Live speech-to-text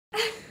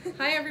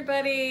Hi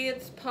everybody,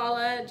 it's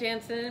Paula,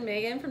 Janssen, and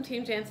Megan from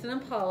Team Janssen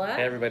and Paula.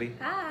 Hey everybody.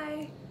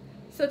 Hi.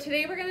 So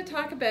today we're going to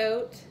talk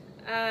about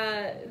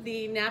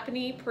the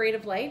Napanee Parade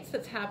of Lights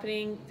that's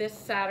happening this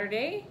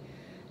Saturday.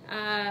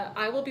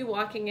 I will be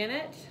walking in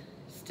it.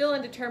 Still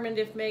undetermined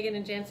if Megan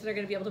and Janssen are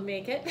going to be able to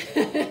make it.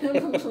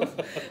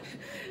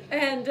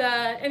 And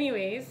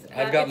anyways.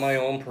 I've got my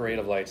own parade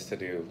of lights to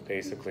do,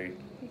 basically.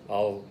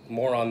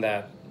 More on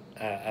that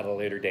at a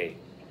later date.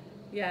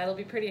 Yeah, it'll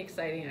be pretty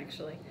exciting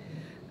actually.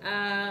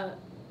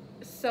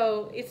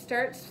 So it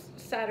starts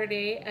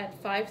Saturday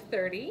at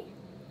 5:30.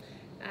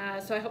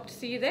 So I hope to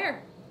see you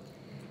there.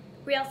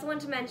 We also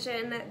want to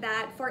mention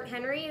that Fort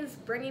Henry is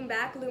bringing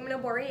back Lumina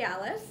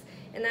Borealis,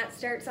 and that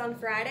starts on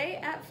Friday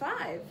at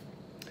 5.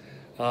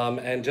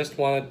 And just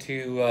wanted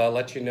to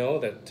let you know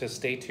that to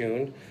stay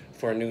tuned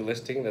for a new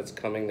listing that's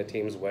coming the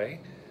team's way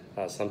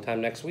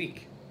sometime next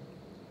week.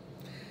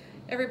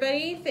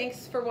 Everybody,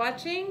 thanks for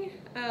watching.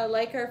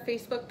 Like our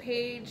Facebook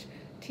page,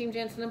 Team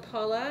Janssen and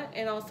Paula,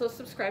 and also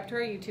subscribe to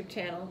our YouTube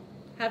channel.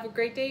 Have a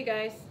great day, you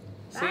guys.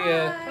 See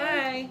ya.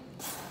 Bye.